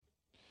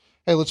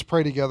Hey, let's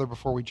pray together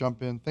before we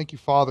jump in. Thank you,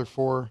 Father,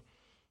 for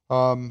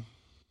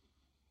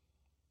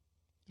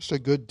just a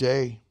good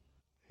day.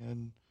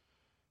 And,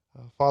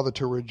 Father,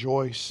 to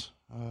rejoice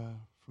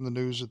from the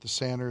news that the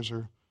Sanders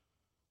are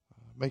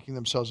making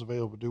themselves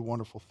available to do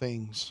wonderful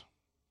things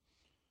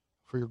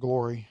for your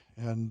glory.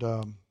 And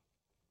I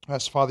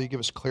ask, Father, you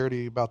give us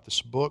clarity about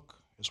this book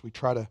as we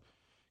try to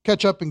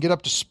catch up and get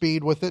up to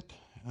speed with it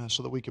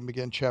so that we can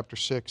begin chapter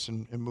 6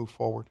 and move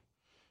forward.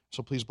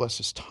 So please bless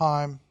this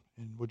time,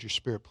 and would your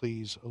Spirit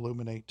please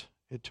illuminate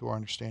it to our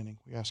understanding.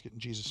 We ask it in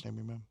Jesus' name,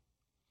 amen.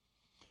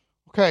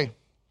 Okay,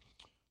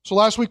 so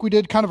last week we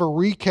did kind of a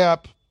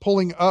recap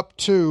pulling up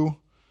to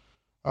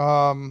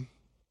the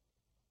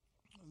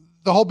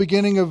whole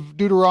beginning of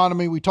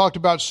Deuteronomy. We talked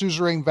about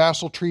suzerain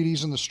vassal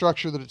treaties and the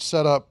structure that it's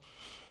set up.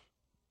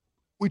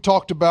 We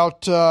talked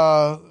about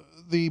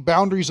the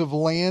boundaries of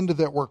land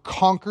that were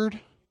conquered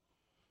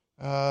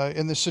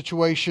in this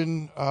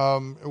situation,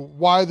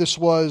 why this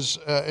was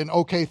an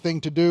okay thing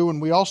to do. And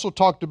we also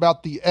talked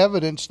about the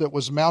evidence that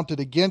was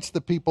mounted against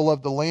the people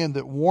of the land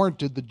that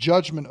warranted the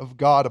judgment of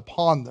God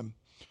upon them.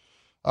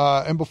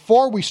 And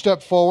before we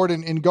step forward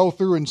and go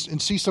through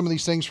and see some of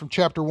these things from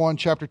chapter 1,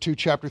 chapter 2,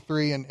 chapter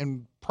 3,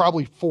 and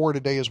probably 4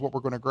 today is what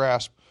we're going to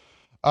grasp.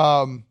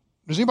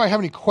 Does anybody have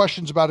any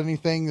questions about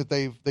anything that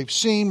they've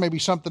seen? Maybe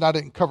something I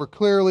didn't cover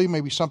clearly.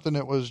 Maybe something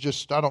that was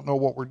just, I don't know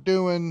what we're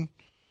doing.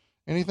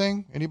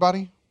 Anything?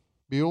 Anybody?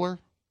 Bueller?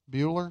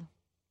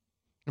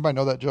 Anybody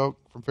know that joke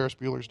from Ferris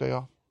Bueller's Day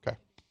Off? Okay.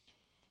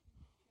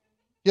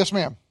 Yes,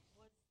 ma'am.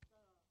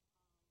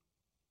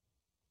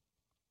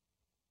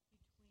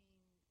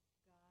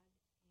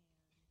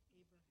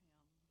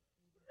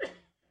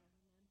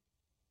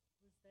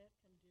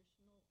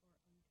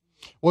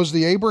 Was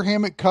the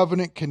Abrahamic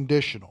covenant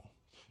conditional?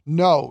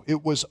 No,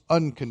 it was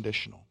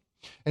unconditional.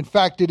 In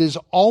fact, it is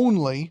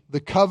only the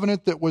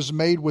covenant that was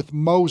made with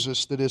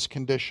Moses that is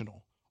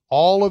conditional.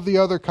 All of the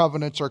other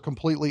covenants are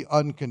completely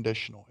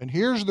unconditional. And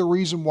here's the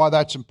reason why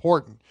that's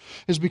important,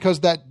 is because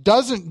that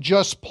doesn't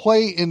just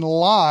play in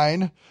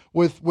line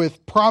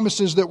with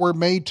promises that were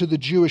made to the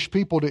Jewish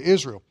people, to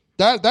Israel.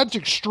 That's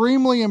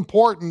extremely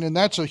important, and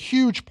that's a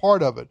huge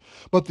part of it.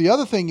 But the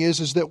other thing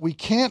is that we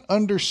can't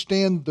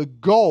understand the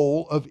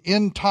goal of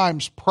end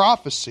times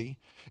prophecy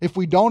if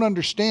we don't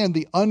understand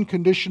the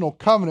unconditional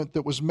covenant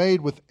that was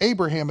made with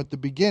Abraham at the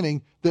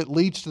beginning that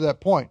leads to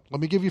that point.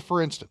 Let me give you,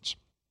 for instance,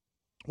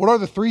 what are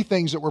the 3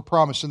 things that were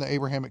promised in the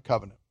Abrahamic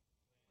covenant?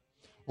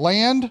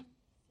 Land,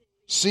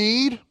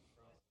 seed,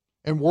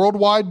 and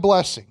worldwide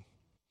blessing.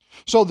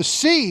 So the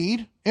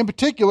seed, in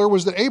particular,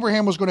 was that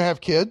Abraham was going to have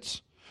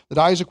kids, that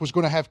Isaac was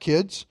going to have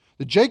kids,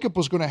 that Jacob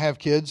was going to have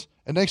kids,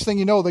 and next thing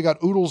you know, they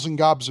got oodles and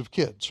gobs of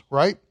kids,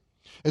 right?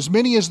 As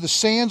many as the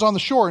sands on the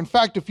shore. In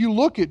fact, if you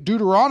look at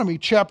Deuteronomy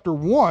chapter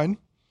 1,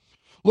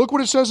 look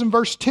what it says in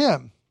verse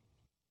 10.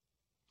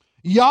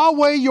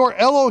 Yahweh your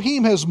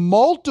Elohim has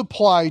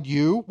multiplied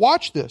you,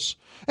 watch this,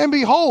 and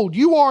behold,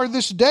 you are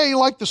this day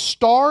like the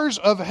stars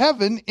of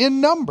heaven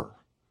in number.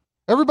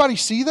 Everybody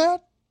see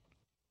that?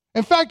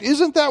 In fact,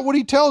 isn't that what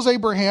he tells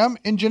Abraham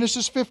in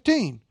Genesis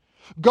 15?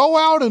 Go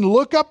out and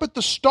look up at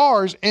the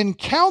stars and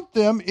count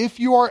them if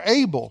you are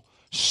able.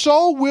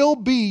 So will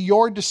be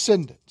your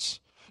descendants.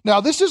 Now,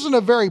 this isn't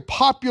a very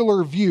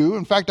popular view.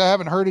 In fact, I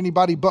haven't heard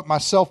anybody but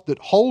myself that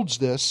holds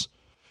this.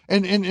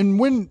 And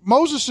when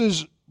Moses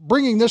is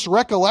bringing this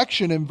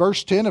recollection in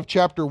verse 10 of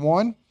chapter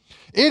 1,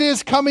 it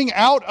is coming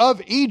out of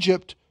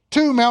Egypt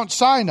to Mount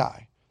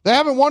Sinai. They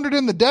haven't wandered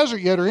in the desert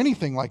yet or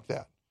anything like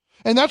that.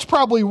 And that's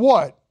probably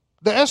what?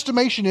 The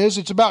estimation is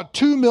it's about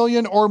 2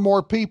 million or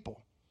more people.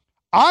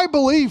 I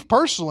believe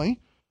personally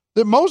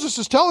that Moses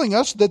is telling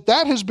us that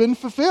that has been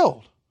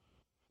fulfilled.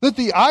 That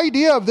the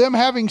idea of them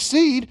having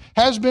seed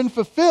has been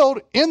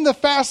fulfilled in the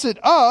facet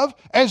of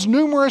as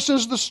numerous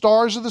as the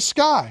stars of the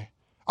sky.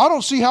 I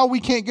don't see how we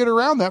can't get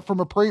around that from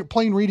a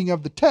plain reading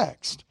of the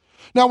text.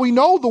 Now we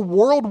know the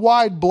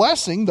worldwide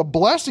blessing, the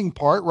blessing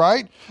part,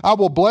 right? I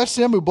will bless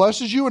him who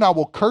blesses you and I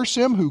will curse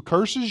him who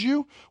curses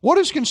you. What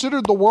is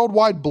considered the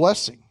worldwide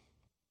blessing?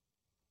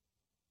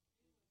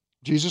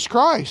 Jesus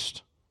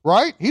Christ,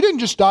 right? He didn't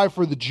just die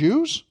for the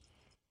Jews.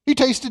 He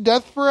tasted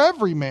death for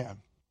every man.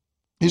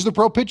 He's the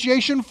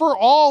propitiation for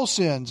all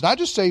sins, not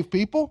just saved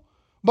people,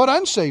 but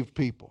unsaved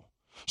people.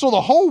 So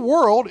the whole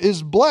world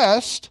is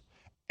blessed,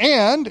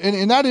 and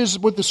that is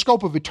with the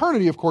scope of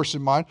eternity, of course,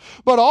 in mind.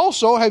 But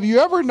also, have you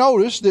ever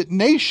noticed that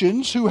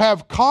nations who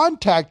have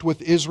contact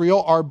with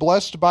Israel are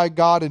blessed by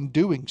God in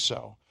doing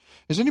so?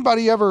 Has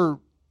anybody ever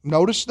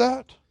noticed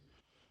that?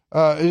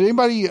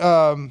 Anybody,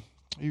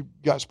 you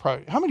guys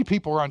probably, how many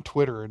people are on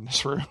Twitter in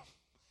this room?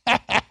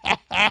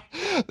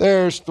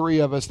 There's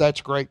 3 of us.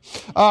 That's great.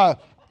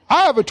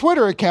 I have a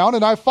Twitter account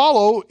and I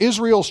follow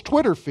Israel's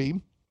Twitter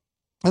feed,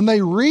 and they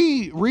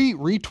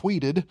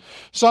retweeted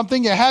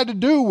something that had to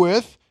do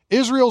with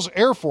Israel's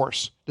Air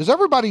Force. Does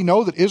everybody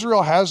know that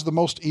Israel has the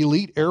most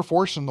elite Air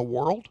Force in the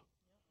world?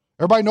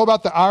 Everybody know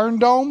about the Iron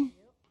Dome?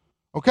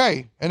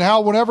 Okay, and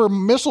how whenever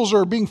missiles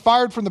are being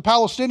fired from the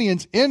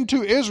Palestinians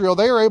into Israel,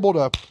 they are able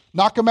to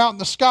knock them out in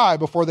the sky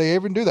before they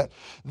even do that.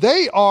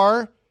 They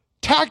are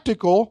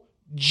tactical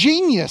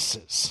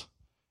geniuses.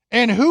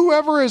 And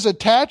whoever is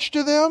attached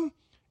to them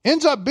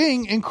ends up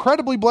being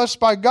incredibly blessed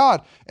by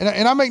God.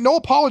 And I make no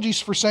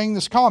apologies for saying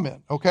this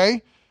comment,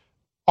 okay?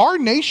 Our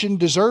nation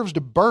deserves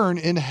to burn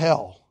in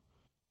hell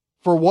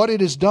for what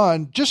it has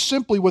done just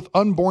simply with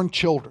unborn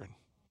children.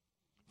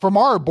 From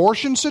our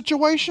abortion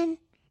situation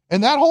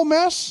and that whole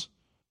mess,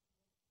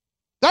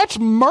 that's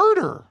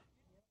murder.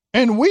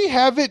 And we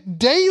have it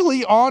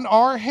daily on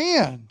our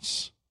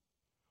hands.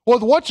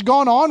 With what's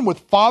gone on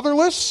with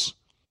fatherlessness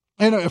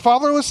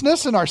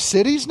in our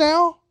cities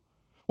now,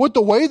 with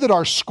the way that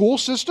our school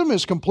system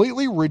has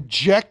completely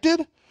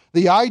rejected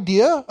the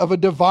idea of a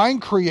divine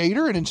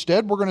creator, and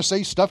instead we're going to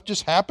say stuff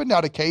just happened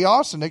out of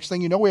chaos, and next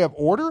thing you know we have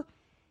order.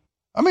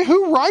 I mean,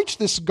 who writes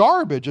this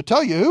garbage? I'll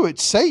tell you who,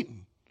 it's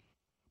Satan.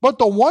 But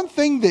the one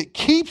thing that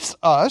keeps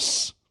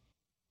us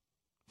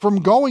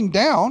from going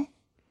down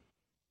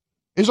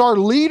is our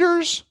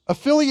leaders'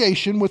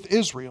 affiliation with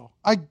Israel.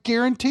 I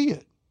guarantee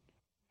it.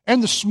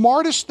 And the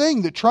smartest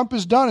thing that Trump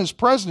has done as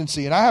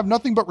presidency, and I have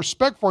nothing but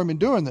respect for him in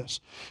doing this,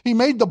 he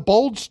made the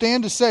bold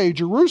stand to say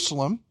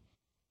Jerusalem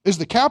is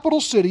the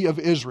capital city of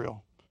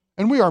Israel,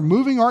 and we are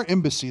moving our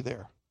embassy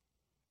there.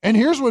 And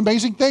here's the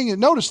amazing thing, and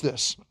notice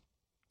this,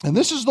 and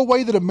this is the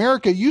way that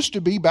America used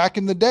to be back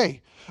in the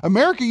day.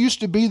 America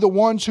used to be the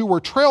ones who were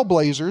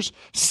trailblazers,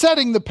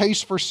 setting the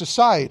pace for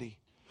society.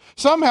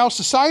 Somehow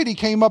society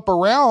came up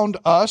around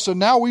us, and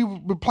now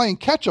we're playing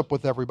catch up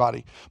with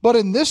everybody. But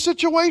in this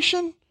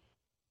situation,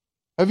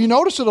 have you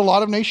noticed that a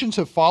lot of nations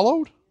have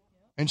followed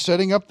and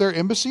setting up their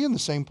embassy in the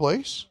same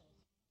place?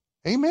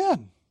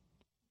 Amen.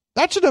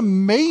 That's an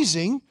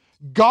amazing,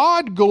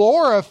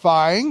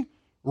 God-glorifying,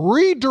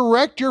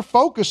 redirect your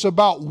focus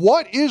about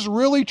what is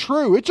really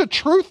true. It's a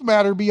truth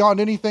matter beyond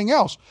anything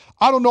else.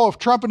 I don't know if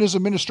Trump and his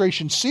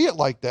administration see it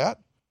like that,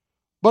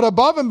 but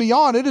above and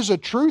beyond, it is a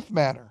truth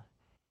matter.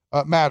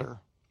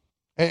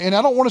 And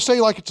I don't want to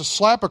say like it's a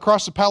slap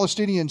across the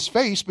Palestinians'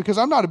 face, because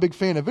I'm not a big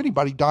fan of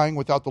anybody dying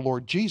without the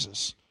Lord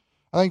Jesus.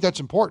 I think that's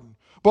important.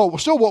 But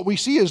still, what we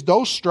see is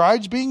those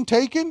strides being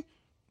taken,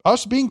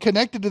 us being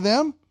connected to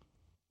them.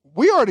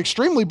 We are an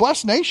extremely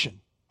blessed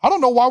nation. I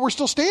don't know why we're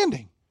still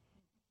standing,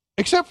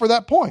 except for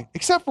that point,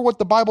 except for what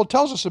the Bible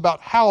tells us about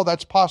how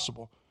that's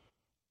possible.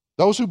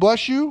 Those who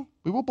bless you,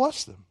 we will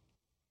bless them.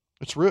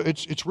 It's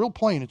real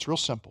plain. It's real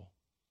simple.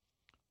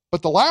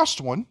 But the last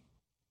one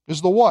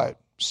is the what?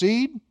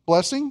 Seed,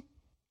 blessing,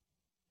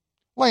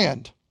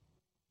 land.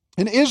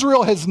 And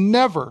Israel has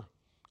never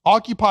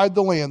occupied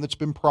the land that's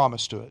been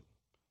promised to it.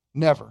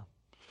 Never.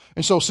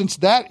 And so since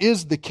that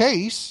is the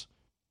case,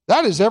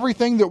 that is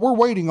everything that we're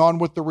waiting on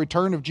with the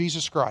return of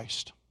Jesus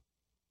Christ.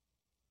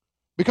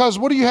 Because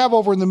what do you have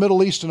over in the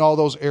Middle East and all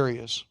those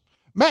areas?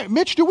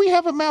 Mitch, do we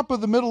have a map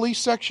of the Middle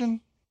East section?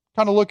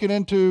 Kind of looking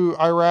into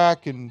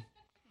Iraq, and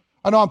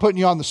I know I'm putting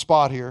you on the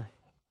spot here.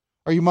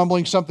 Are you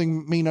mumbling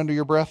something mean under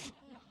your breath?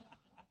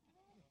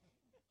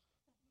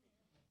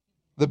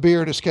 The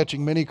beard is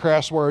catching many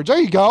crass words. There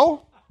you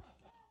go.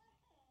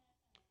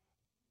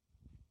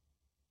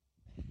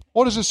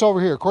 What is this over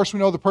here? Of course, we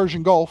know the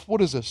Persian Gulf.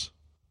 What is this?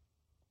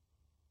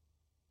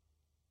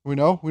 We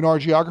know our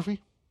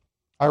geography.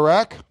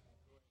 Iraq.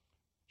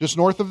 Just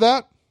north of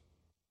that,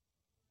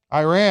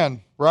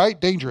 Iran,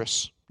 right?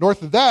 Dangerous.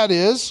 North of that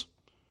is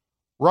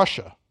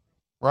Russia,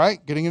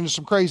 right? Getting into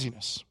some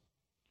craziness.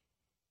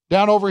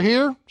 Down over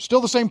here,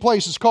 still the same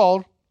place, is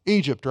called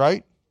Egypt,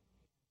 right?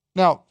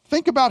 Now,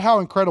 think about how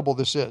incredible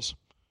this is.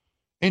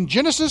 In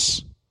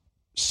Genesis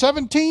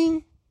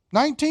 17,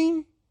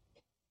 19,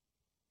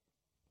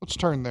 let's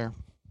turn there,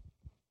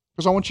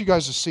 because I want you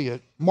guys to see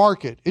it.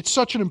 Mark it. It's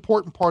such an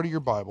important part of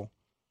your Bible.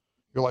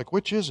 You're like,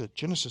 which is it?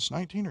 Genesis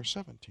 19 or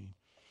 17?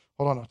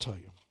 Hold on, I'll tell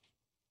you.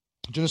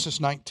 Genesis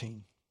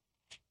 19.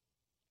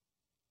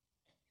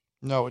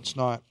 No, it's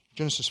not.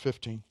 Genesis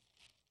 15.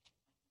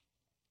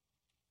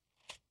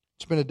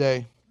 It's been a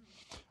day.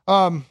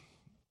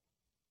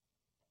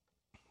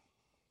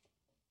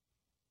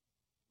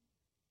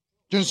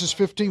 Genesis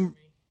 15.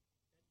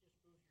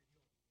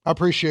 I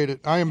appreciate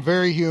it. I am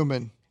very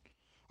human.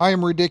 I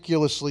am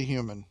ridiculously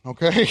human,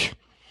 okay?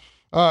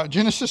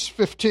 Genesis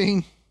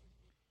 15,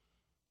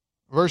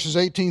 verses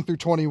 18 through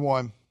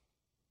 21.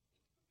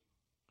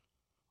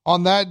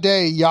 On that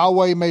day,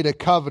 Yahweh made a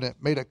covenant,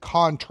 made a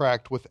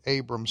contract with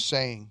Abram,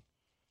 saying,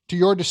 to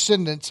your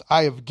descendants,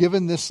 I have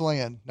given this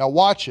land. Now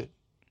watch it,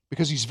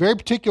 because he's very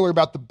particular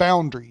about the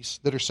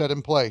boundaries that are set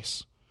in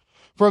place.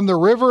 From the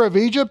river of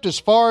Egypt as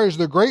far as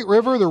the great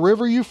river, the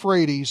river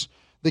Euphrates,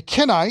 the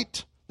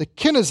Kenite, the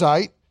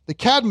Kenizzite, the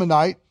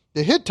Cadmonite,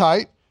 the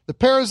Hittite, the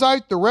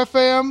Perizzite, the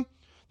Rephaim,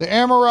 the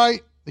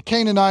Amorite, the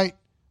Canaanite,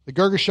 the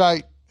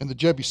Girgashite, and the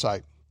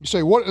Jebusite. You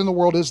say, what in the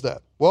world is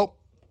that? Well,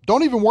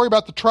 don't even worry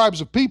about the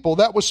tribes of people.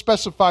 That was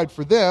specified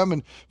for them.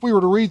 And if we were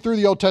to read through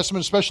the Old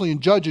Testament, especially in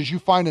Judges, you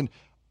find an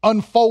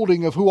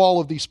unfolding of who all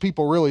of these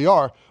people really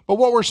are. But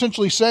what we're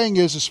essentially saying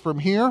is from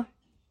here,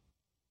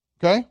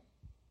 okay,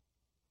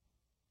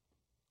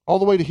 all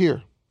the way to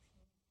here.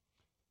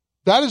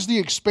 That is the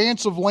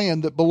expanse of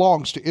land that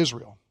belongs to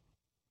Israel.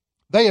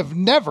 They have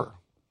never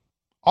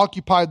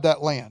occupied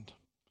that land.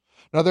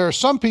 Now, there are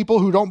some people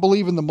who don't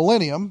believe in the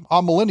millennium,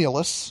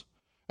 amillennialists,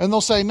 and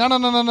they'll say,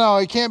 no,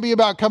 it can't be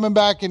about coming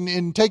back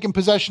and taking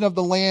possession of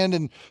the land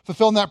and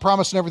fulfilling that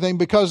promise and everything,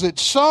 because at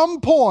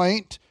some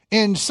point,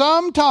 in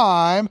some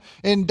time,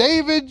 in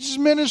David's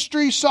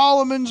ministry,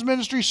 Solomon's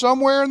ministry,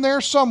 somewhere in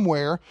there,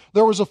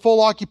 there was a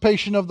full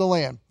occupation of the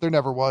land. There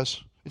never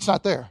was. It's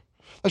not there.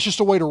 That's just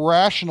a way to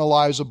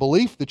rationalize a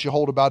belief that you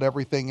hold about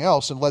everything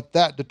else and let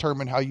that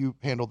determine how you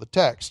handle the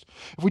text.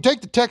 If we take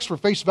the text for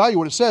face value,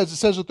 what it says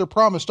that they're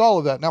promised all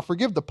of that. Now,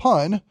 forgive the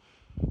pun.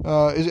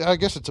 I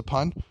guess it's a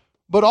pun.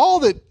 But all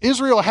that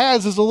Israel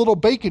has is a little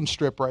bacon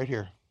strip right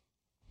here.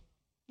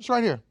 Just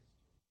right here.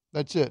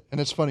 That's it. And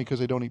it's funny because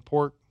they don't eat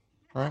pork,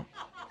 right?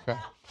 Okay.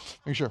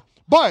 Make sure.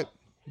 But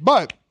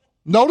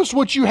notice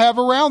what you have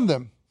around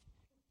them.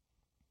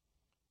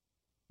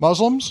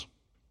 Muslims.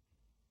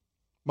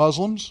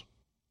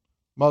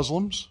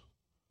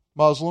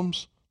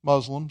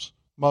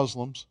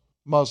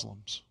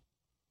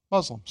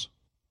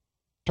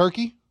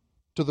 Turkey,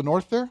 to the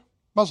north there,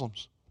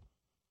 Muslims.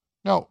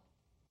 Now,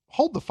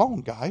 hold the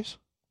phone, guys.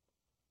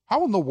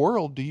 How in the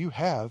world do you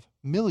have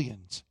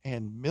millions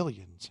and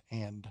millions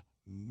and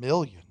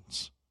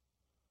millions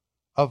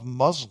of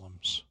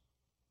Muslims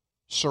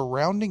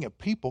surrounding a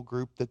people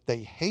group that they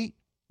hate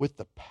with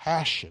the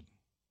passion?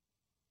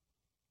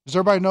 Does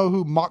everybody know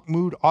who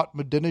Mahmoud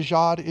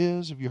Ahmadinejad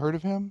is? Have you heard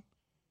of him?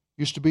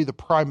 Used to be the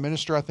prime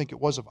minister, I think it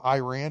was, of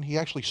Iran. He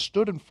actually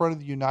stood in front of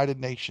the United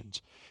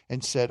Nations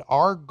and said,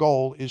 our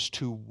goal is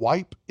to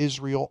wipe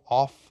Israel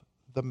off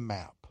the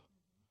map.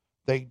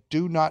 They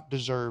do not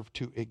deserve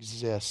to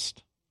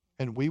exist,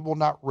 and we will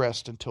not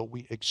rest until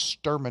we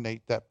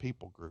exterminate that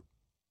people group.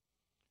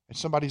 And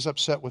somebody's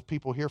upset with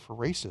people here for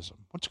racism.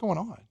 What's going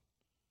on?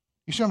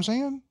 You see what I'm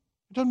saying?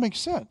 It doesn't make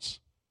sense.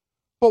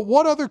 But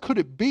what other could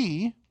it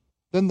be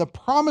than the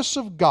promise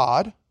of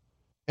God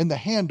and the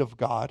hand of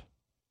God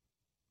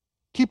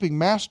keeping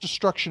mass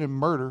destruction and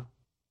murder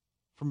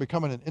from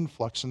becoming an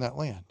influx in that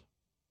land?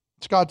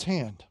 It's God's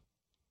hand.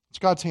 It's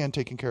God's hand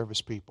taking care of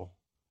his people.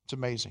 It's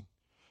amazing.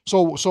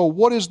 So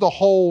what is the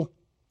whole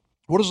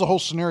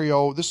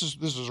scenario? This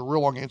is a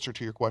real long answer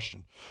to your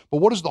question. But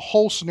what is the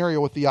whole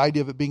scenario with the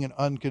idea of it being an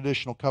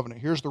unconditional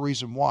covenant? Here's the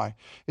reason why.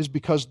 Is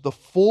because the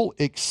full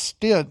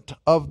extent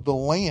of the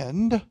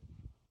land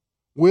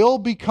will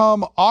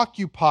become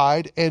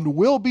occupied and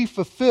will be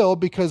fulfilled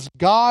because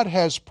God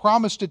has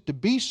promised it to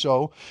be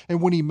so.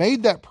 And when he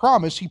made that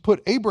promise, he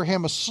put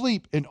Abraham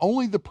asleep, and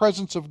only the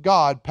presence of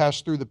God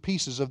passed through the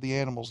pieces of the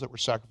animals that were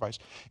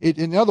sacrificed.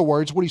 In other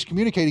words, what he's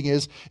communicating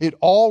is it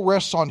all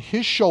rests on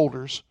his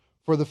shoulders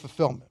for the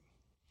fulfillment.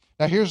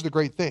 Now, here's the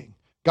great thing.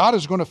 God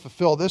is going to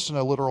fulfill this in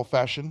a literal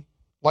fashion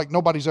like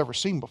nobody's ever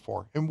seen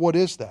before. And what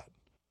is that?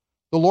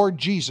 The Lord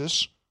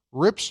Jesus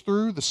rips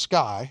through the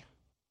sky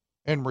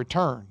and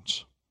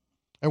returns.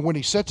 And when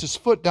he sets his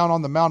foot down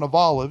on the Mount of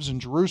Olives in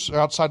Jerusalem,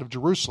 outside of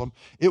Jerusalem,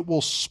 it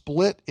will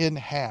split in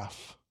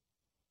half.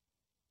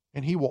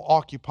 And he will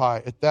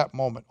occupy at that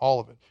moment all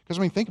of it.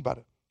 Because, think about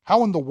it.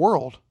 How in the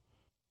world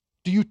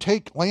do you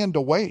take land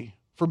away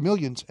for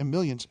millions and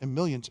millions and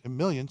millions and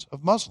millions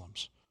of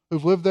Muslims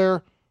who've lived there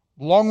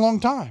a long, long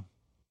time?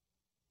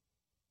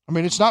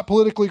 It's not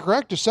politically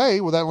correct to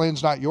say, well, that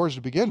land's not yours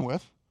to begin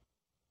with.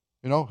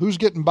 Who's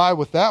getting by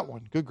with that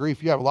one? Good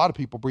grief, you have a lot of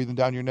people breathing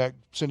down your neck,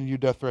 sending you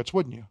death threats,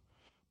 wouldn't you?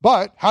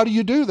 But how do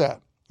you do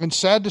that? And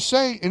sad to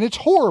say, and it's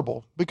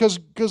horrible, because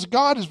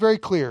God is very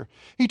clear.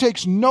 He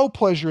takes no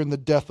pleasure in the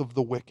death of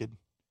the wicked.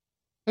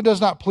 It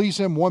does not please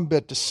him one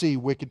bit to see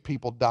wicked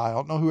people die. I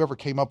don't know whoever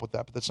came up with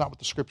that, but that's not what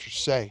the scriptures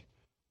say.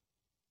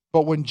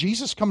 But when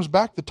Jesus comes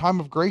back, the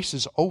time of grace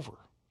is over.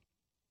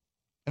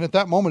 And at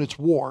that moment, it's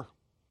war.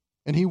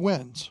 And he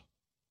wins.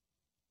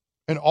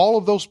 And all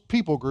of those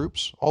people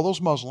groups, all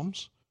those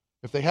Muslims,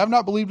 if they have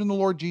not believed in the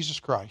Lord Jesus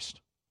Christ,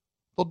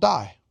 they'll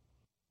die.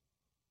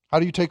 How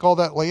do you take all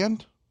that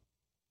land?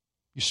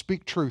 You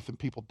speak truth and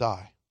people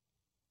die.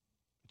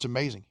 It's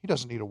amazing. He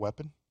doesn't need a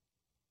weapon.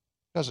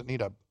 He doesn't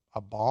need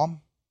a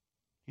bomb.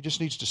 He just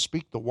needs to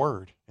speak the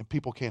word, and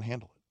people can't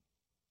handle it.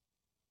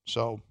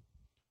 So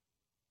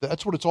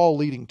that's what it's all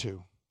leading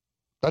to.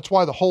 That's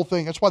why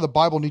the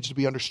Bible needs to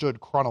be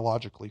understood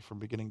chronologically from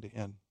beginning to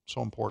end.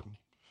 So important.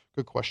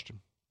 Good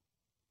question.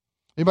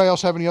 Anybody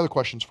else have any other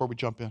questions before we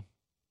jump in?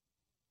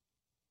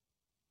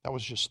 That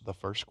was just the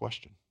first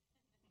question.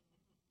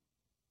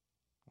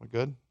 We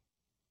good?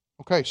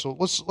 Okay, so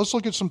let's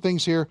look at some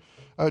things here.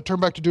 Turn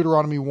back to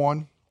Deuteronomy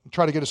 1 and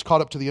try to get us caught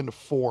up to the end of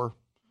 4.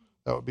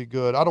 That would be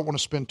good. I don't want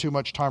to spend too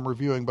much time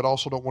reviewing, but I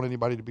also don't want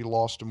anybody to be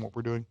lost in what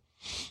we're doing.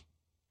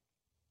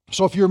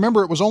 So if you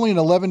remember, it was only an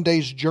 11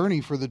 days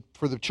journey for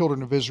the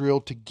children of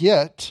Israel to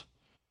get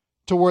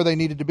to where they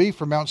needed to be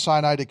from Mount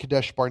Sinai to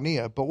Kadesh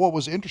Barnea. But what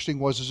was interesting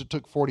was it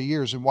took 40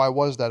 years. And why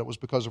was that? It was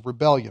because of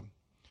rebellion.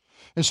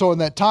 And so in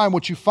that time,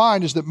 what you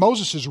find is that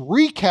Moses is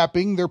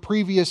recapping their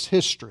previous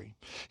history.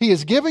 He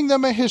is giving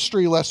them a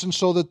history lesson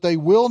so that they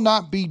will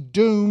not be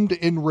doomed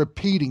in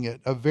repeating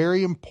it, a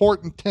very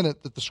important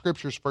tenet that the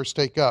Scriptures first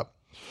take up.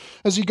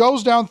 As he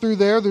goes down through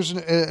there, there's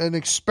an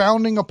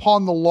expounding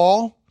upon the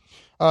law.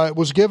 It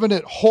was given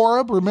at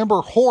Horeb.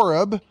 Remember,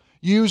 Horeb,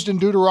 used in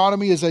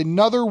Deuteronomy, is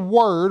another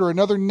word or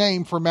another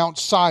name for Mount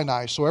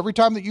Sinai. So every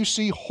time that you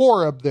see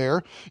Horeb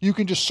there, you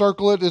can just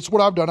circle it. It's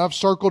what I've done. I've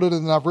circled it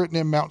and then I've written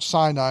in Mount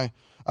Sinai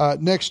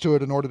next to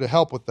it in order to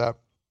help with that.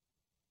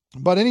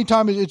 But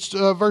anytime it's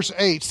verse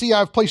 8, see,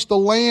 I've placed the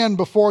land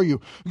before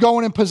you. Go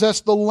in and possess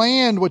the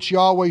land which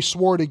Yahweh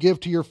swore to give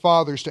to your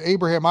fathers, to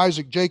Abraham,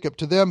 Isaac, Jacob,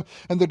 to them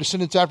and their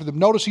descendants after them.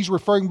 Notice he's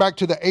referring back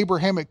to the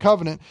Abrahamic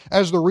covenant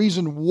as the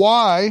reason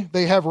why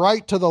they have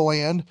right to the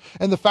land.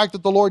 And the fact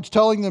that the Lord's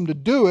telling them to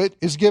do it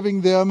is giving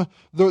them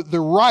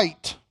the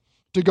right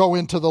to go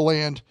into the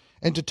land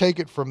and to take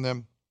it from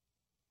them.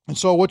 And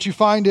so what you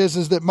find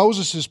is that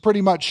Moses is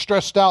pretty much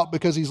stressed out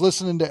because he's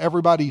listening to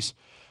everybody's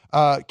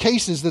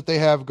cases that they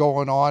have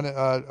going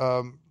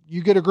on.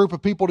 You get a group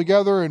of people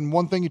together, and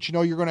one thing that you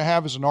know you're going to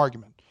have is an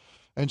argument.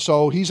 And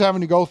so he's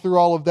having to go through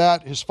all of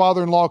that. His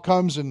father-in-law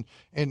comes and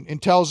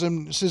tells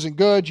him, this isn't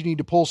good. You need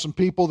to pull some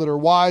people that are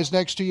wise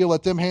next to you.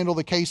 Let them handle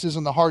the cases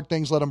and the hard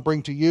things. Let them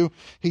bring to you.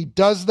 He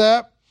does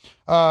that.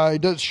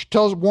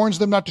 Warns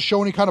them not to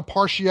show any kind of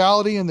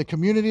partiality in the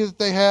community that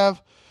they have.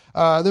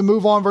 Then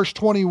move on, verse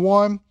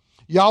 21.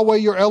 Yahweh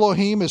your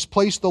Elohim has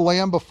placed the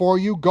land before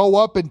you. Go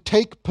up and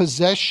take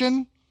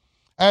possession.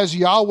 As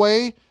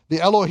Yahweh, the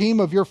Elohim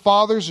of your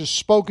fathers, has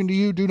spoken to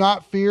you, do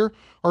not fear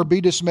or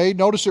be dismayed.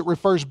 Notice it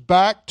refers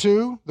back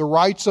to the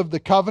rights of the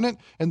covenant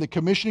and the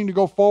commissioning to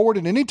go forward.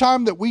 And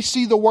anytime that we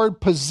see the word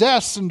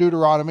possess in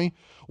Deuteronomy,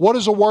 what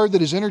is a word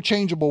that is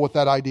interchangeable with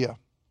that idea?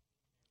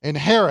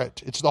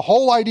 Inherit. It's the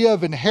whole idea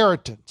of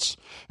inheritance.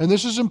 And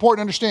this is important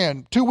to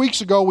understand. 2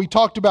 weeks ago, we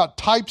talked about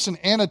types and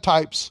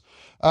antitypes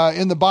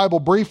in the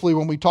Bible briefly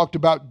when we talked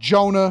about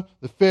Jonah,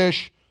 the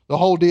fish, the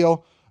whole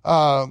deal.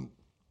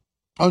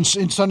 In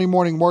Sunday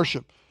morning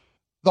worship.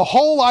 The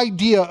whole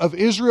idea of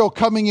Israel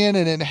coming in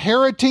and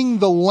inheriting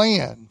the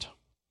land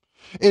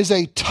is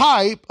a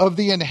type of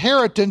the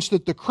inheritance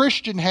that the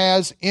Christian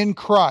has in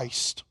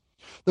Christ.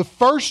 The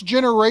first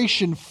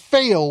generation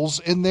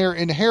fails in their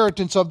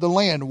inheritance of the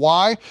land.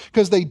 Why?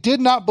 Because they did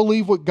not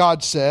believe what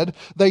God said.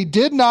 They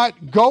did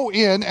not go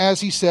in,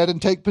 as he said,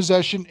 and take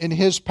possession in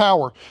his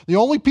power. The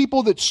only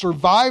people that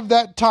survived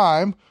that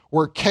time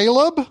were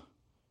Caleb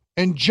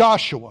and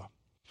Joshua.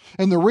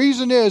 And the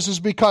reason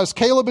is because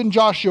Caleb and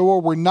Joshua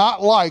were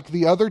not like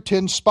the other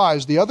 10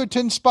 spies. The other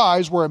 10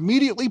 spies were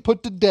immediately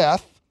put to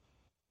death,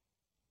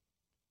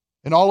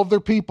 and all of their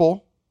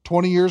people,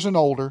 20 years and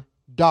older,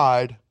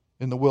 died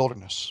in the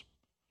wilderness.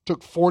 It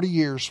took 40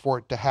 years for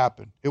it to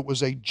happen. It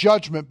was a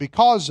judgment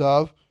because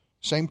of,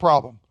 same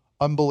problem,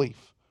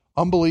 unbelief.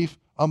 Unbelief,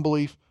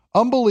 unbelief.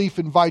 Unbelief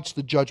invites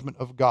the judgment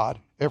of God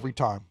every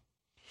time.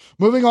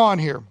 Moving on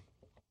here.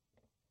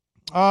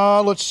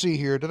 Let's see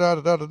here.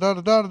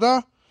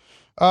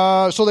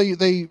 So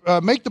they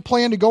make the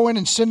plan to go in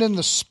and send in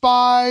the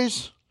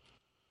spies.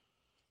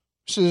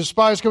 So the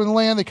spies come in the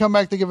land. They come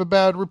back. They give a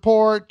bad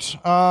report.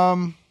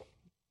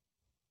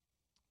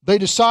 They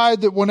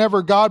decide that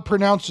whenever God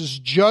pronounces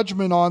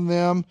judgment on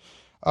them,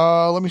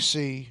 let me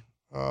see.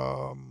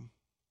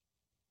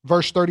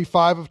 Verse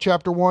 35 of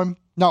chapter 1.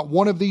 Not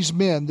one of these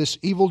men, this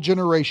evil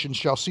generation,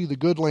 shall see the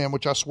good land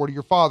which I swore to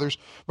your fathers.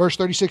 Verse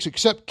 36,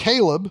 except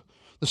Caleb,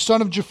 the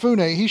son of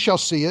Jephunneh, he shall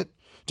see it.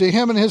 To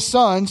him and his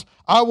sons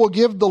I will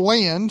give the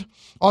land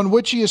on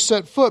which he has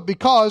set foot,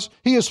 because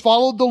he has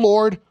followed the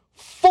Lord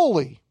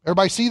fully.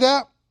 Everybody see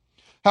that?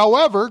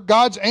 However,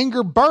 God's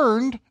anger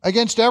burned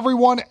against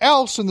everyone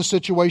else in the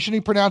situation.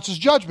 He pronounces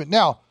judgment.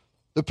 Now,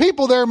 the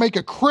people there make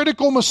a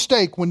critical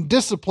mistake when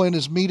discipline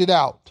is meted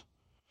out.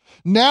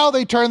 Now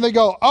they turn, they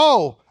go,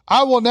 oh,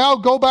 I will now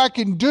go back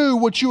and do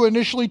what you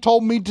initially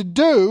told me to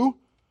do,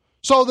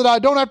 so that I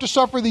don't have to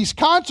suffer these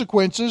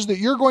consequences that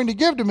you're going to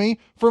give to me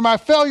for my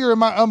failure and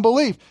my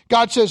unbelief.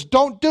 God says,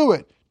 don't do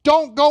it.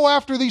 Don't go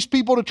after these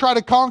people to try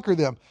to conquer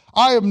them.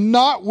 I am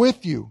not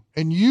with you,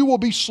 and you will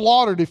be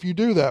slaughtered if you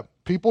do that.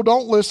 People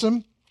don't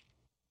listen.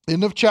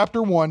 End of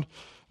chapter 1.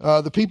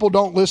 The people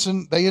don't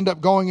listen. They end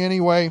up going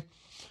anyway.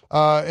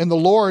 And the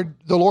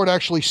Lord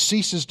actually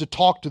ceases to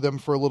talk to them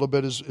for a little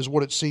bit is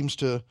what it seems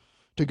to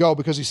go,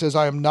 because he says,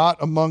 I am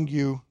not among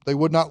you. They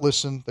would not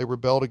listen. They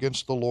rebelled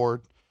against the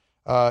Lord.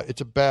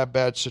 It's a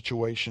bad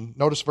situation.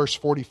 Notice verse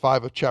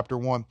 45 of chapter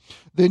 1.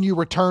 Then you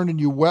returned and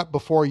you wept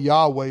before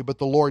Yahweh, but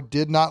the Lord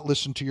did not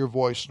listen to your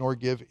voice nor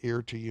give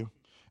ear to you.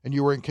 And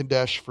you were in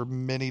Kadesh for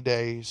many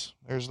days.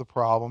 There's the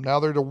problem. Now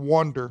they're to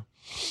wander.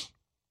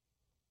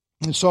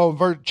 And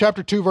so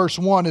chapter 2, verse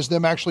 1 is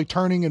them actually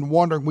turning and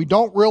wandering. We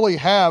don't really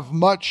have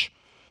much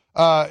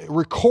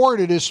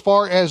recorded as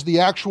far as the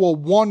actual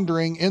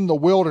wandering in the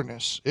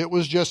wilderness. It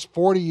was just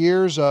 40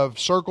 years of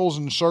circles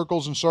and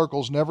circles and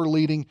circles, never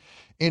leading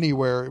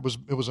anywhere. It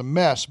was a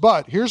mess.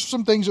 But here's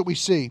some things that we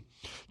see.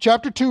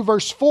 Chapter 2,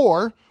 verse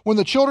 4, when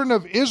the children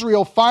of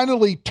Israel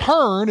finally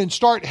turn and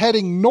start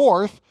heading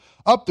north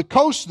up the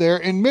coast there.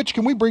 And Mitch,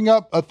 can we bring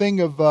up a thing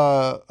of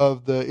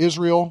the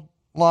Israel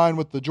line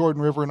with the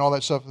Jordan River and all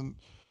that stuff? And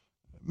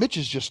Mitch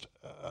is just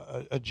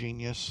a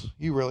genius.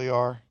 You really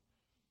are.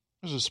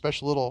 There's a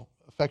special little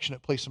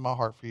affectionate place in my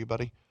heart for you,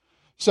 buddy.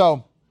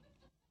 So,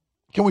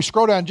 can we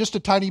scroll down just a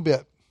tiny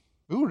bit?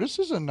 Ooh, this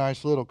is a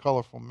nice little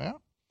colorful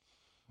map.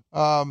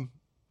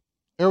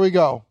 There we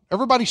go.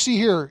 Everybody see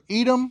here,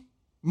 Edom,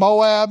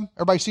 Moab.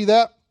 Everybody see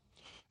that?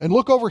 And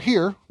look over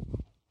here,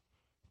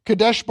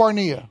 Kadesh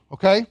Barnea,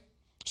 okay?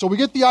 So we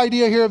get the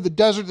idea here of the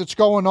desert that's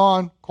going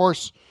on. Of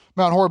course,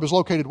 Mount Horeb is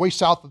located way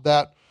south of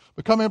that.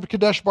 But coming up to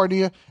Kadesh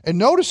Barnea, and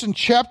notice in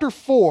chapter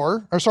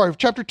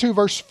 2,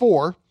 verse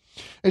 4,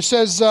 it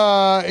says,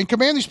 and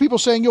command these people,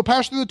 saying, you'll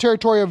pass through the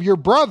territory of your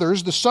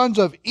brothers, the sons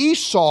of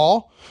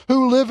Esau,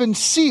 who live in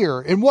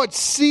Seir. And what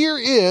Seir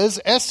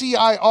is,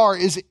 S-E-I-R,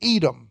 is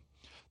Edom.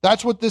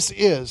 That's what this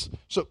is.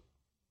 So,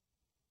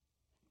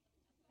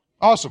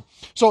 awesome.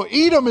 So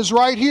Edom is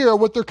right here,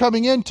 what they're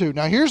coming into.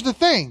 Now here's the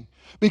thing.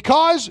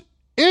 Because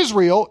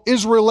Israel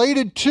is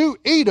related to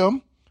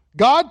Edom,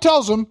 God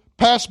tells them,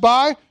 pass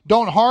by,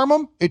 don't harm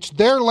them. It's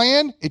their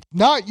land. It's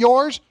not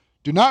yours.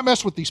 Do not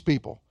mess with these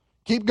people.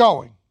 Keep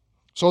going.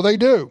 So they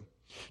do.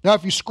 Now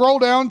if you scroll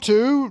down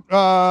to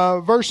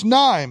verse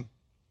 9,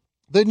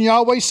 then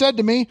Yahweh said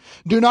to me,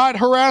 do not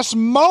harass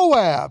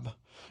Moab,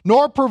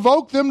 nor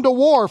provoke them to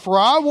war, for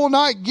I will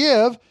not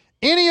give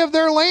any of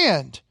their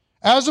land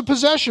as a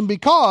possession,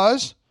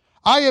 because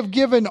I have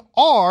given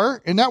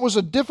Ar, and that was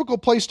a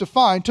difficult place to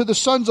find, to the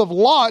sons of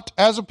Lot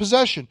as a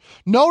possession.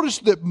 Notice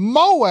that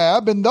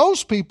Moab and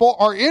those people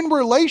are in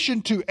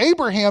relation to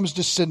Abraham's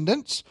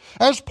descendants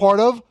as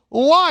part of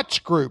Lot's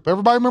group.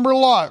 Everybody remember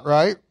Lot,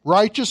 right?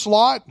 Righteous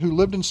Lot, who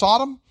lived in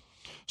Sodom.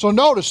 So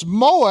notice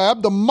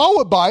Moab, the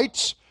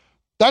Moabites,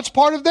 that's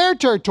part of their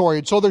territory.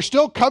 And so they're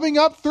still coming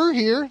up through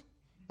here.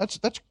 That's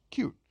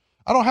cute.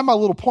 I don't have my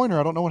little pointer.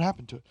 I don't know what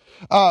happened to it.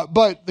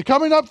 But they're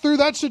coming up through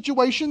that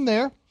situation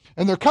there,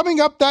 and they're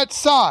coming up that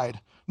side.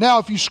 Now,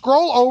 if you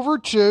scroll over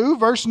to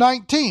verse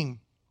 19,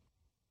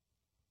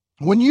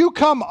 when you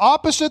come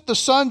opposite the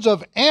sons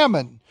of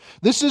Ammon,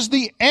 this is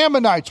the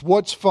Ammonites.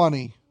 What's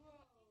funny?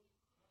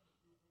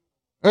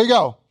 There you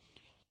go.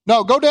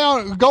 No,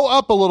 go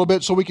up a little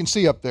bit so we can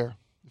see up there,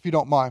 if you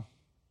don't mind.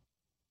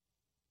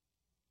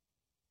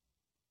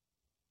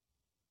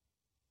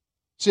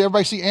 See,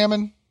 everybody see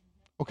Ammon?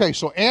 Okay,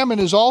 so Ammon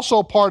is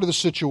also part of the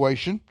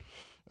situation.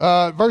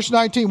 Verse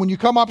 19, when you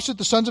come opposite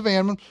the sons of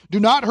Ammon, do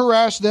not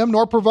harass them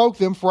nor provoke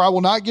them, for I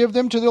will not give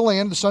them to the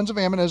land, the sons of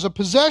Ammon, as a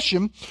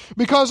possession,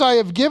 because I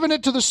have given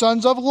it to the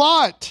sons of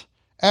Lot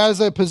as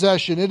a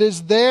possession. It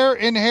is their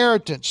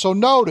inheritance. So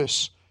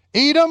notice,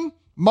 Edom,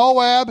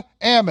 Moab,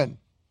 Ammon,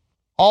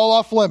 all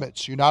off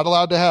limits. You're not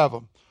allowed to have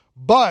them.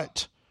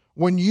 But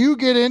when you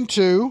get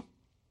into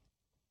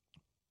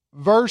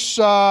verse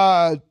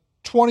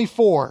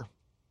 24,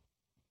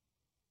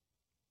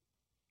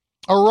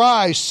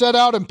 arise, set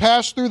out, and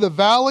pass through the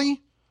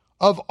valley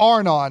of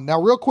Arnon.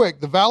 Now, real quick,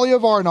 the valley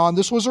of Arnon,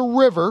 this was a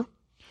river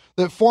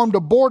that formed a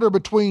border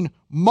between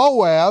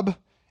Moab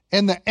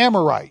and the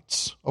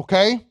Amorites,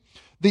 okay?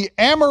 The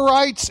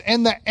Amorites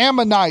and the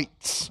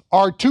Ammonites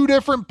are two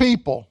different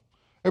people.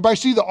 Everybody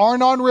see the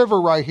Arnon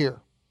River right here?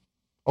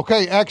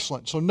 Okay,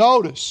 excellent. So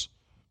notice,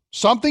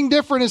 something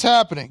different is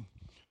happening.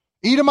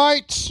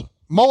 Moabites,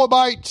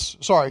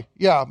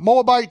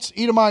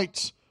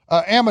 Edomites,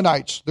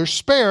 Ammonites. They're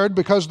spared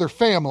because they're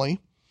family.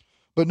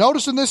 But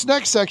notice in this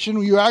next section,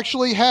 you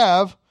actually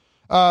have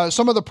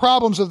some of the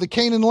problems of the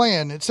Canaan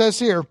land. It says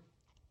here,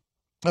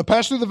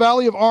 pass through the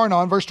valley of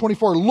Arnon, verse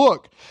 24,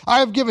 look, I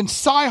have given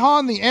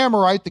Sihon the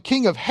Amorite, the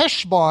king of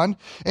Heshbon,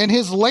 and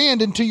his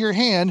land into your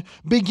hand.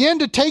 Begin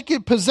to take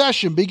it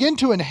possession, begin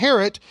to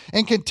inherit,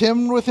 and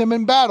contend with him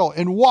in battle.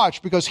 And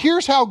watch, because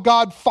here's how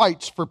God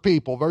fights for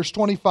people. Verse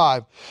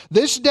 25,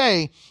 this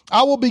day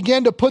I will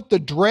begin to put the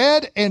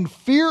dread and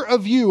fear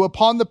of you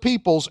upon the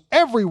peoples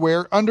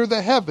everywhere under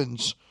the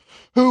heavens,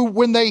 who,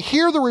 when they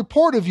hear the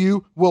report of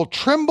you, will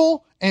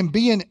tremble and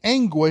be in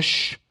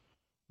anguish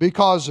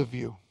because of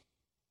you.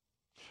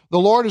 The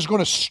Lord is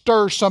going to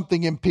stir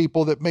something in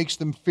people that makes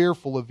them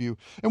fearful of you.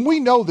 And we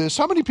know this.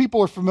 How many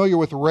people are familiar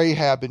with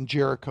Rahab in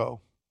Jericho? Are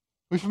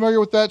we familiar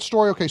with that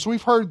story? Okay, so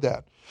we've heard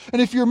that.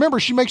 And if you remember,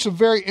 she makes a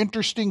very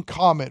interesting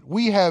comment.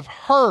 We have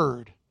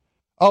heard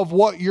of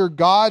what your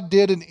God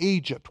did in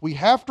Egypt. We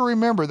have to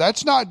remember,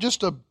 that's not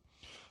just a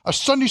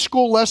Sunday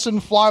school lesson,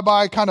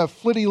 flyby, kind of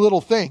flitty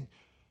little thing.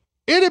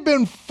 It had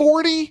been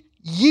 40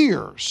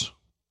 years,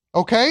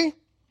 okay?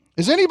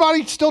 Is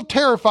anybody still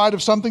terrified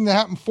of something that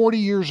happened 40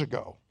 years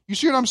ago? You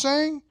see what I'm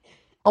saying?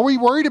 Are we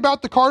worried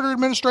about the Carter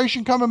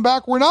administration coming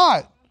back? We're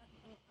not.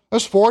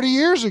 That's 40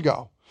 years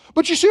ago.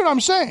 But you see what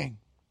I'm saying?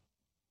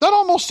 That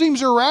almost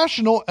seems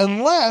irrational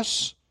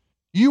unless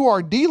you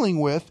are dealing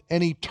with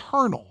an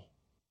eternal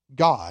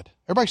God.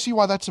 Everybody see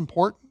why that's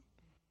important?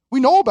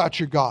 We know about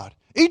your God.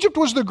 Egypt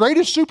was the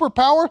greatest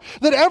superpower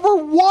that ever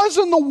was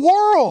in the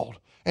world.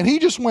 And he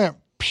just went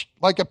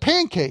like a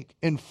pancake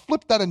and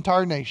flipped that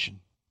entire nation.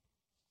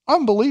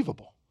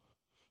 Unbelievable.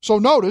 So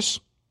notice,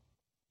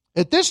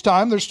 at this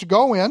time, there's to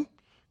go in.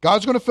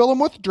 God's going to fill them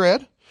with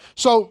dread.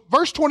 So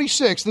verse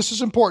 26, this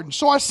is important.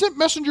 So I sent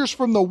messengers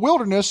from the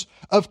wilderness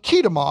of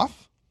Kedemoth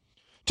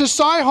to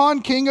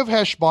Sihon, king of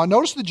Heshbon.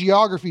 Notice the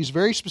geography is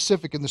very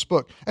specific in this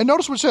book. And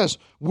notice what it says,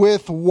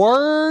 with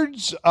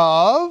words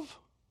of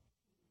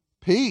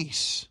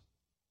peace.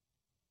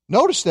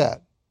 Notice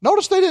that.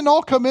 Notice they didn't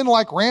all come in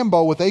like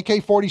Rambo with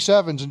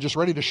AK-47s and just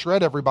ready to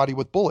shred everybody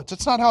with bullets.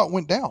 That's not how it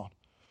went down.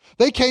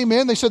 They came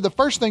in, they said, the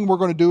first thing we're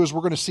going to do is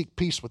we're going to seek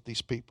peace with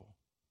these people.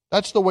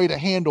 That's the way to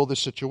handle this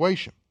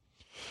situation.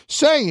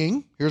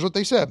 Saying, here's what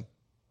they said.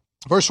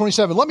 Verse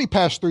 27, let me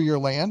pass through your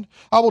land.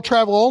 I will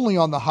travel only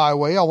on the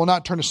highway. I will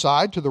not turn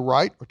aside to the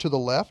right or to the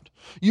left.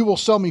 You will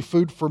sell me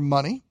food for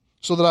money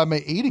so that I may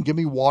eat, and give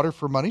me water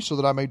for money so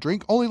that I may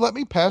drink. Only let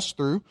me pass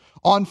through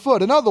on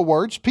foot. In other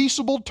words,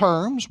 peaceable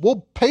terms.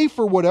 We'll pay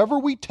for whatever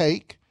we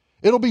take.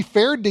 It'll be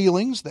fair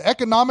dealings. The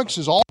economics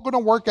is all going to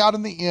work out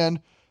in the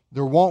end.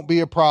 There won't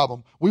be a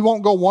problem. We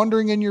won't go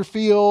wandering in your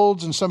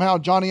fields and somehow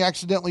Johnny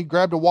accidentally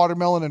grabbed a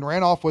watermelon and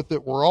ran off with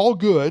it. We're all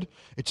good.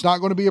 It's not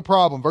going to be a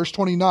problem. Verse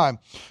 29.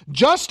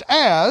 Just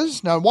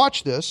as, now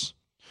watch this,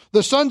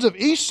 the sons of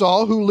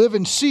Esau who live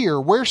in Seir.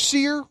 Where's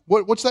Seir?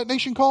 What's that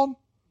nation called?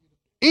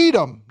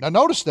 Edom. Now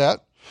notice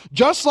that.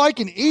 Just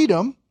like in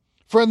Edom,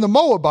 from the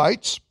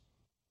Moabites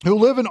who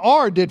live in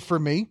Ar did for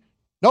me.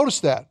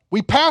 Notice that.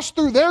 We passed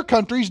through their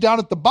countries down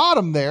at the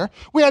bottom there.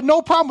 We had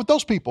no problem with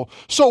those people.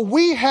 So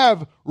we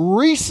have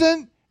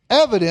recent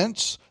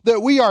evidence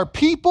that we are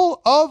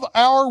people of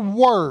our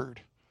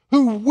word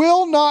who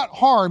will not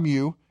harm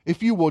you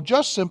if you will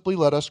just simply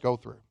let us go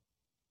through.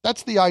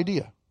 That's the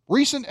idea.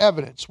 Recent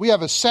evidence. We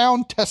have a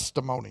sound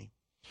testimony.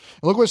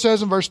 And look what it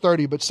says in verse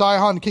 30. But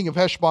Sihon, king of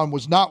Heshbon,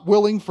 was not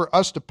willing for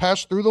us to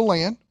pass through the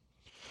land,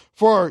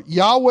 for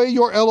Yahweh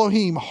your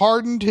Elohim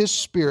hardened his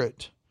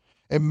spirit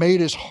and made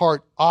his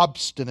heart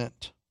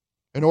obstinate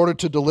in order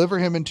to deliver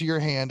him into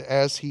your hand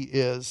as he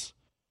is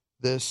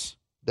this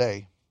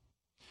day.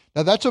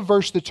 Now that's a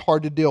verse that's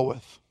hard to deal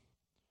with.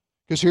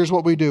 Because here's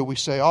what we do. We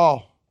say,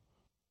 oh,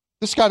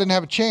 this guy didn't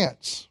have a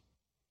chance.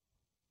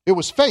 It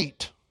was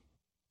fate.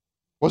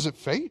 Was it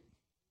fate?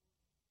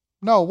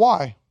 No,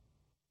 why?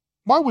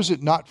 Why was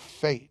it not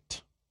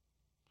fate?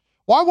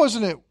 Why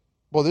wasn't it,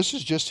 well, this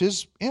is just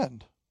his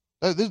end.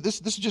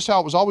 This is just how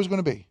it was always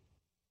going to be.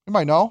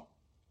 Anybody know?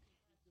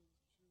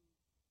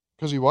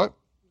 Because he what?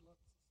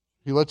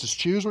 He lets us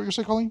choose, what you're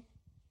saying, Colleen?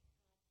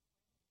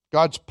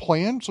 God's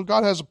plan. So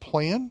God has a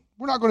plan.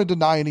 We're not going to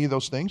deny any of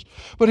those things.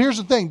 But here's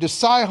the thing. Does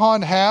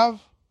Sihon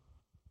have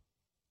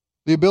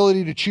the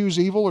ability to choose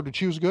evil or to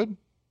choose good?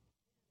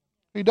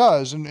 He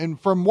does. And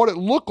from what it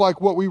looked like,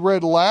 what we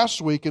read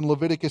last week in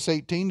Leviticus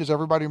 18, does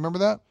everybody remember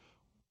that?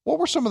 What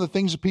were some of the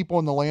things that people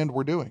in the land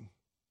were doing?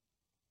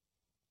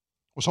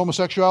 Was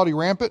homosexuality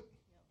rampant?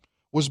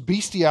 Was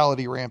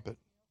bestiality rampant?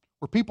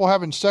 Were people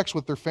having sex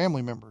with their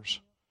family members?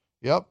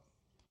 Yep.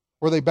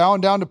 Were they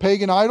bowing down to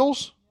pagan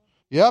idols?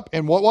 Yep.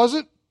 And what was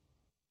it?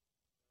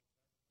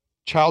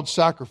 Child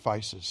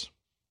sacrifices.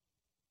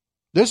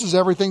 This is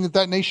everything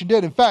that nation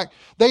did. In fact,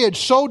 they had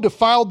so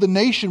defiled the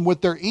nation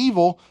with their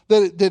evil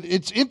that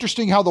it's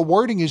interesting how the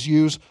wording is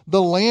used.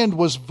 The land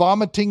was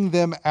vomiting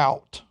them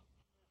out.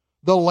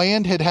 The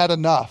land had had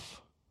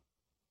enough.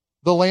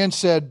 The land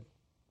said,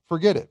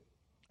 forget it.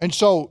 And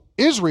so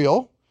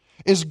Israel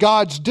is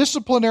God's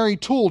disciplinary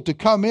tool to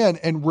come in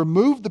and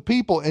remove the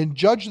people and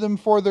judge them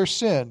for their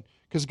sin,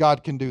 because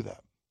God can do that.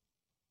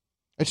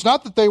 It's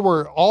not that they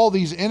were all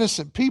these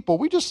innocent people.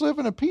 We just live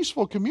in a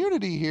peaceful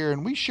community here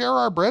and we share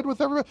our bread with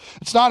everybody.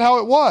 It's not how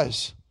it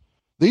was.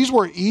 These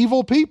were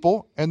evil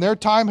people and their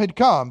time had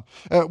come.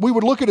 We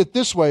would look at it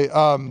this way.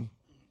 What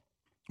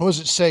does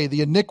it say?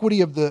 The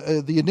iniquity of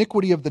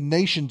the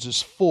nations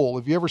is full.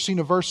 Have you ever seen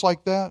a verse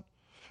like that?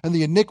 And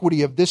the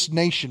iniquity of this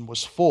nation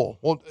was full.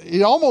 Well,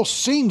 it almost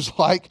seems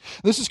like,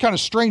 this is kind of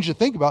strange to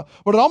think about,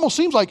 but it almost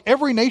seems like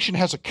every nation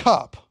has a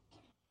cup.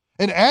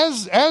 And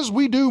as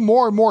we do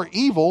more and more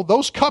evil,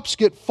 those cups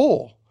get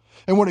full.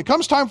 And when it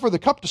comes time for the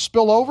cup to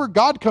spill over,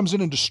 God comes in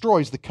and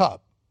destroys the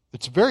cup.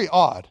 It's very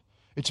odd.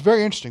 It's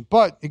very interesting,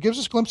 but it gives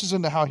us glimpses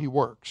into how he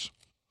works.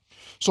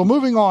 So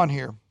moving on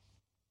here.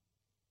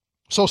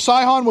 So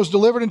Sihon was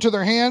delivered into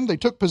their hand. They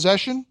took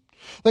possession.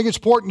 I think it's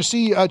important to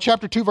see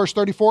chapter 2, verse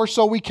 34.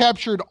 So we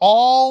captured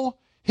all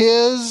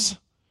his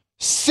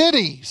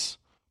cities,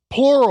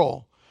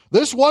 plural.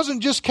 This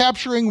wasn't just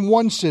capturing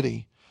one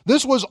city.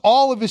 This was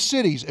all of his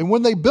cities. And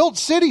when they built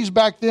cities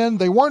back then,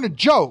 they weren't a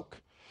joke.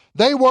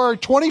 They were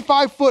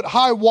 25-foot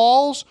high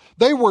walls.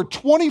 They were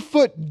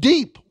 20-foot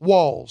deep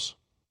walls.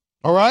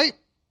 All right?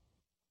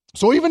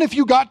 So even if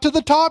you got to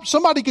the top,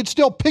 somebody could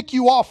still pick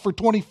you off for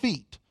 20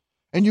 feet.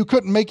 And you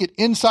couldn't make it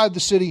inside the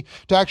city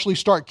to actually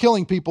start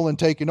killing people and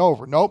taking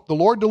over. Nope, the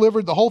Lord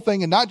delivered the whole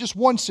thing, and not just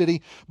one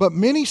city, but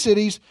many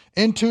cities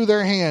into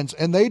their hands.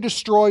 And they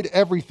destroyed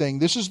everything.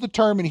 This is the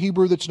term in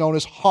Hebrew that's known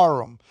as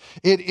haram.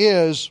 It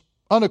is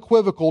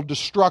unequivocal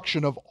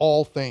destruction of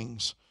all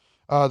things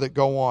that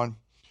go on.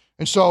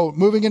 And so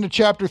moving into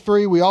chapter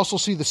 3, we also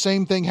see the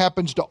same thing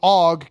happens to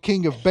Og,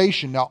 king of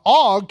Bashan. Now,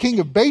 Og, king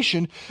of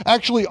Bashan,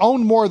 actually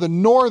owned more of the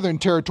northern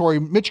territory.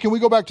 Mitch, can we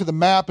go back to the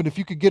map, and if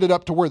you could get it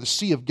up to where the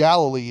Sea of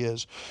Galilee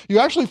is? You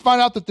actually find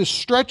out that this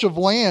stretch of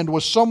land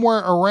was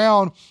somewhere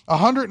around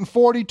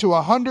 140 to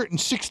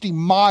 160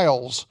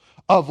 miles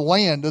of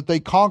land that they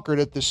conquered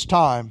at this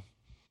time.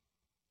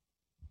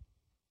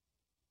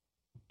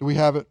 Do we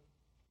have it?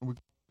 Are we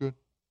good?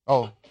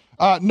 Oh,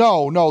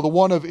 no, the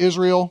one of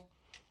Israel.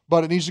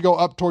 But it needs to go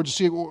up towards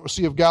the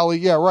Sea of Galilee.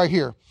 Yeah, right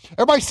here.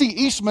 Everybody see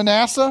East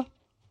Manasseh?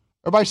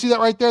 Everybody see that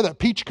right there, that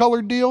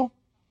peach-colored deal?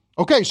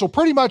 Okay, so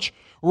pretty much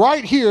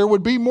right here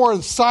would be more of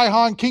the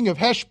Sihon, king of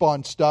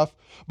Heshbon stuff.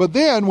 But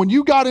then when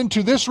you got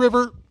into this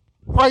river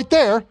right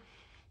there,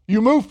 you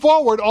move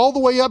forward all the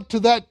way up to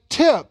that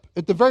tip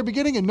at the very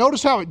beginning, and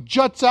notice how it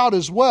juts out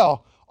as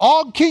well.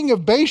 Og, king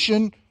of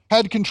Bashan,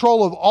 had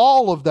control of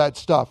all of that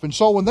stuff. And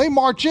so when they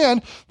march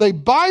in, they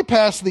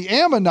bypass the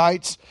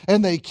Ammonites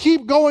and they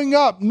keep going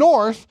up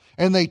north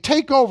and they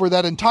take over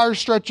that entire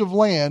stretch of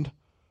land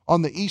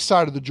on the east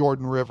side of the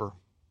Jordan River.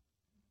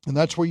 And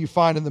that's where you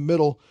find in the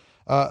middle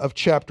of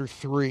chapter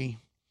 3.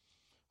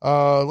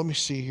 Let me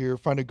see here,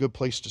 find a good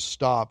place to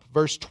stop.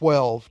 Verse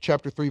 12,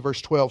 chapter 3,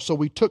 verse 12. So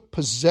we took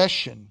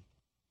possession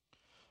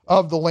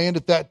of the land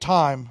at that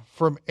time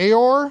from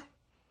Aor,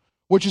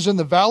 which is in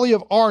the valley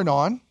of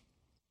Arnon,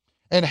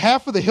 and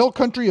half of the hill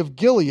country of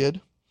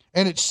Gilead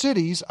and its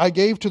cities I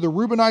gave to the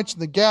Reubenites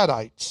and the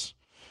Gadites.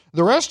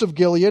 The rest of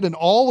Gilead and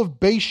all of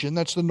Bashan,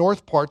 that's the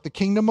north part, the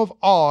kingdom of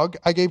Og,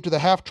 I gave to the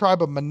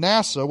half-tribe of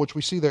Manasseh, which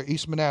we see there,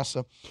 East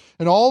Manasseh,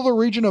 and all the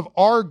region of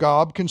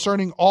Argob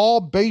concerning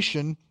all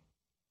Bashan,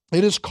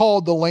 it is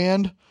called the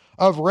land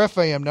of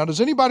Rephaim. Now,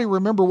 does anybody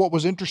remember what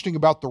was interesting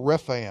about the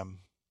Rephaim?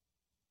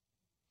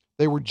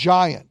 They were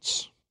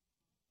giants.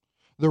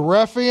 The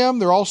Rephaim,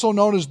 they're also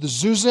known as the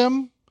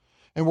Zuzim.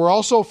 And we're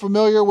also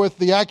familiar with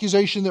the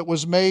accusation that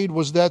was made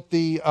was that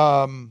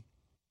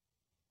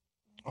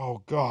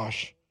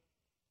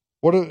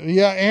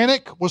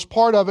Anak was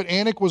part of it.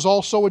 Anak was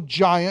also a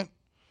giant.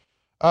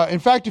 In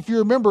fact, if you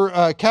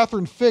remember,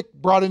 Catherine Fick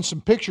brought in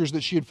some pictures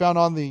that she had found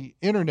on the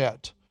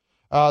internet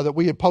that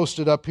we had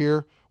posted up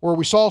here, where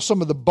we saw some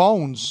of the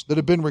bones that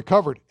had been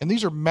recovered. And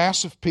these are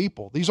massive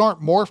people. These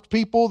aren't morphed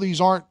people.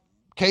 These aren't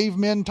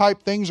cavemen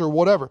type things or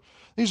whatever.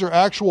 These are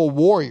actual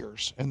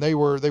warriors, and they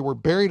were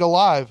buried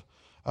alive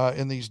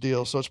in these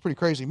deals. So it's pretty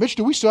crazy. Mitch,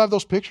 do we still have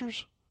those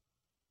pictures?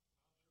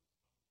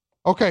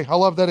 Okay, I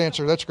love that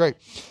answer. That's great.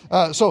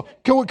 So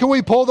can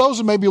we pull those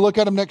and maybe look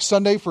at them next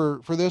Sunday for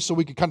this so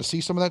we can kind of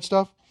see some of that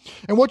stuff?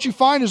 And what you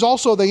find is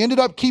also they ended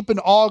up keeping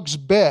Og's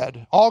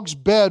bed. Og's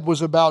bed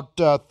was about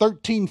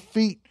 13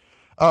 feet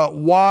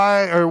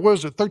wide, or what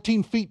was it,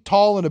 13 feet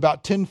tall and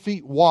about 10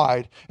 feet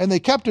wide. And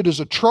they kept it as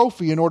a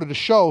trophy in order to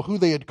show who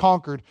they had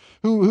conquered,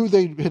 who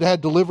they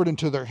had delivered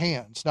into their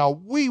hands. Now,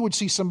 we would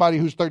see somebody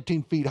who's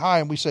 13 feet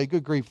high and we say,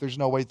 good grief, there's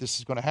no way this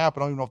is going to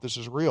happen. I don't even know if this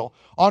is real.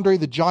 Andre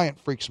the Giant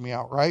freaks me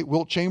out, right?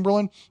 Wilt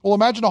Chamberlain. Well,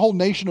 imagine a whole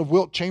nation of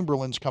Wilt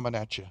Chamberlains coming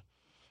at you.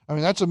 I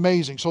mean, that's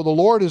amazing. So the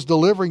Lord is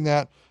delivering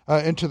that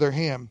into their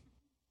hand.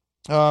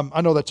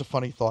 I know that's a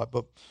funny thought,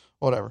 but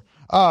whatever.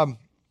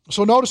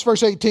 So notice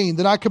verse 18,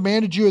 then I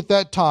commanded you at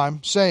that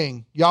time,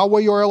 saying, Yahweh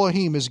your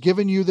Elohim has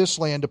given you this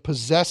land to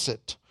possess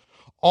it.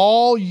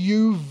 All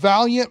you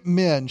valiant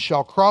men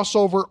shall cross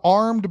over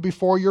armed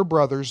before your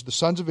brothers, the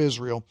sons of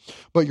Israel,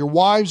 but your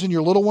wives and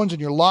your little ones and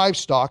your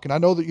livestock, and I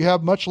know that you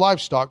have much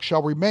livestock,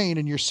 shall remain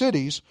in your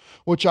cities,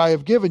 which I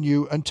have given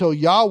you, until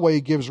Yahweh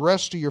gives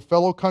rest to your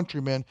fellow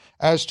countrymen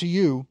as to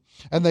you,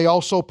 and they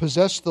also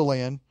possess the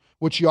land,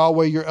 which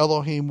Yahweh your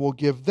Elohim will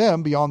give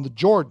them beyond the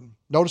Jordan.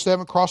 Notice they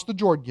haven't crossed the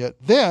Jordan yet.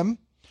 Then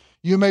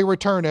you may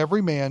return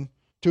every man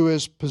to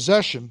his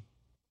possession,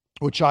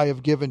 which I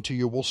have given to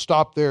you. We'll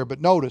stop there.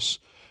 But notice,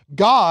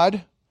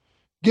 God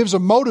gives a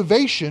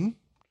motivation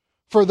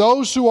for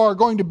those who are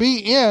going to be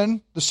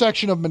in the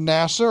section of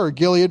Manasseh or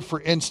Gilead,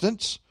 for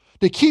instance,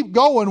 to keep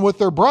going with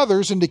their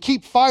brothers and to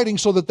keep fighting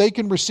so that they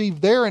can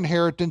receive their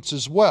inheritance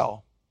as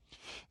well.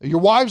 Your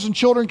wives and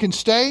children can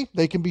stay.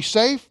 They can be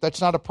safe.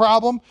 That's not a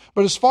problem.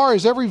 But as far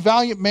as every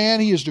valiant man,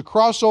 he is to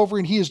cross over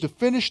and he is to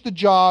finish the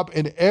job,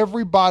 and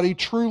everybody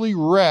truly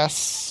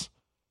rests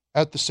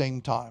at the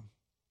same time.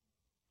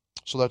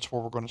 So that's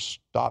where we're going to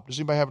stop. Does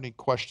anybody have any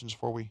questions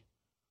before we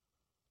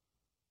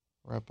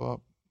wrap up?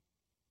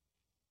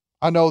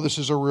 I know this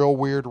is a real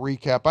weird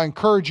recap. I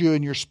encourage you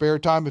in your spare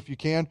time, if you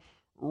can,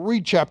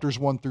 read chapters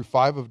 1 through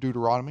 5 of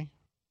Deuteronomy.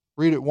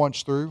 Read it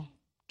once through,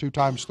 2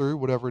 times through,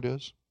 whatever it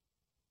is.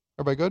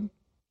 Everybody good?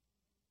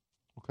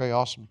 Okay,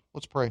 awesome.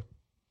 Let's pray.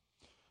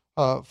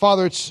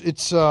 Father,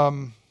 it's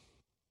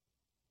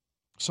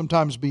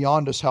sometimes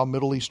beyond us how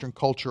Middle Eastern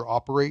culture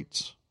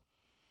operates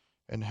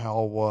and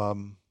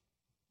how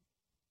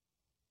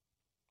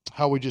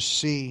we just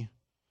see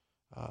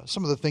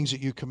some of the things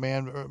that you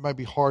command. It might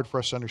be hard for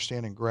us to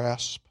understand and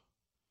grasp.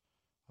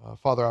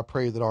 Father, I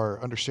pray that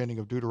our understanding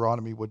of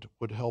Deuteronomy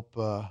would help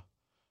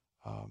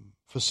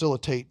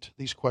facilitate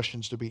these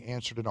questions to be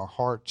answered in our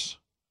hearts.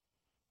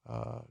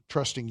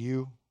 Trusting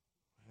you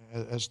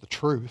as the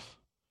truth,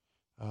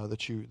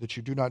 that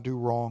you do not do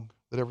wrong,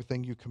 that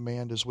everything you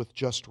command is with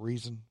just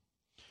reason,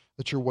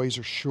 that your ways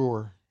are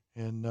sure.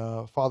 And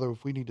Father,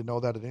 if we need to know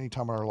that at any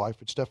time in our life,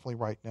 it's definitely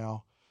right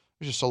now.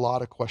 There's just a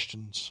lot of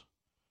questions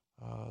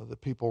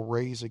that people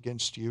raise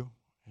against you,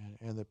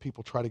 and that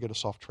people try to get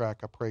us off track.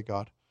 I pray,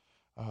 God,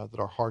 that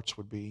our hearts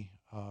would be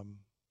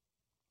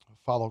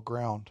follow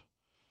ground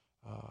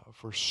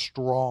for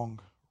strong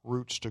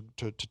roots to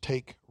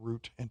take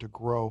root and to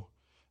grow,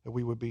 that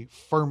we would be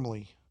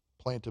firmly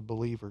planted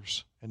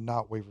believers and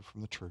not waver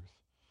from the truth.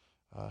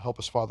 Help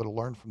us, Father, to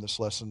learn from this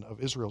lesson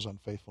of Israel's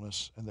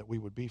unfaithfulness, and that we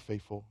would be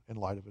faithful in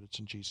light of it. It's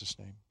in Jesus'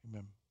 name.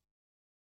 Amen.